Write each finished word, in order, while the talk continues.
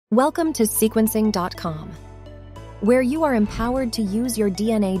Welcome to Sequencing.com, where you are empowered to use your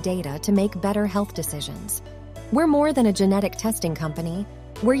DNA data to make better health decisions. We're more than a genetic testing company.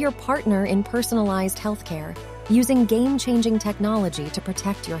 We're your partner in personalized healthcare, using game-changing technology to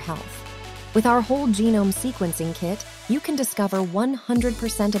protect your health. With our whole genome sequencing kit, you can discover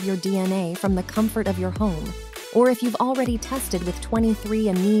 100% of your DNA from the comfort of your home. Or if you've already tested with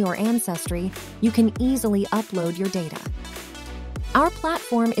 23andMe or Ancestry, you can easily upload your data. Our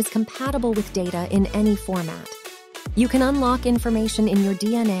platform is compatible with data in any format. You can unlock information in your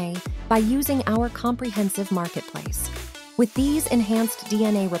DNA by using our comprehensive marketplace. With these enhanced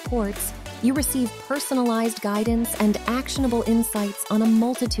DNA reports, you receive personalized guidance and actionable insights on a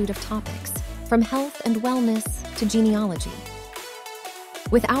multitude of topics, from health and wellness to genealogy.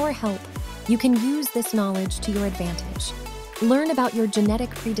 With our help, you can use this knowledge to your advantage. Learn about your genetic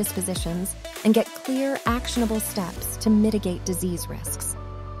predispositions and get clear, actionable steps to mitigate disease risks.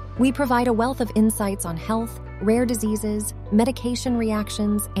 We provide a wealth of insights on health, rare diseases, medication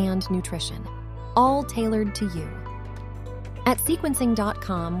reactions, and nutrition, all tailored to you. At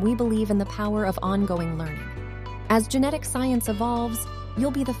Sequencing.com, we believe in the power of ongoing learning. As genetic science evolves,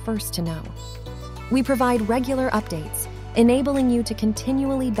 you'll be the first to know. We provide regular updates, enabling you to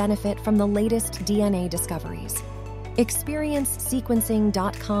continually benefit from the latest DNA discoveries. Experience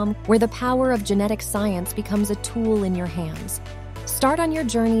Sequencing.com, where the power of genetic science becomes a tool in your hands. Start on your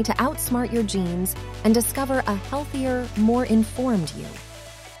journey to outsmart your genes and discover a healthier, more informed you.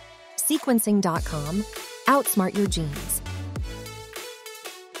 Sequencing.com, outsmart your genes.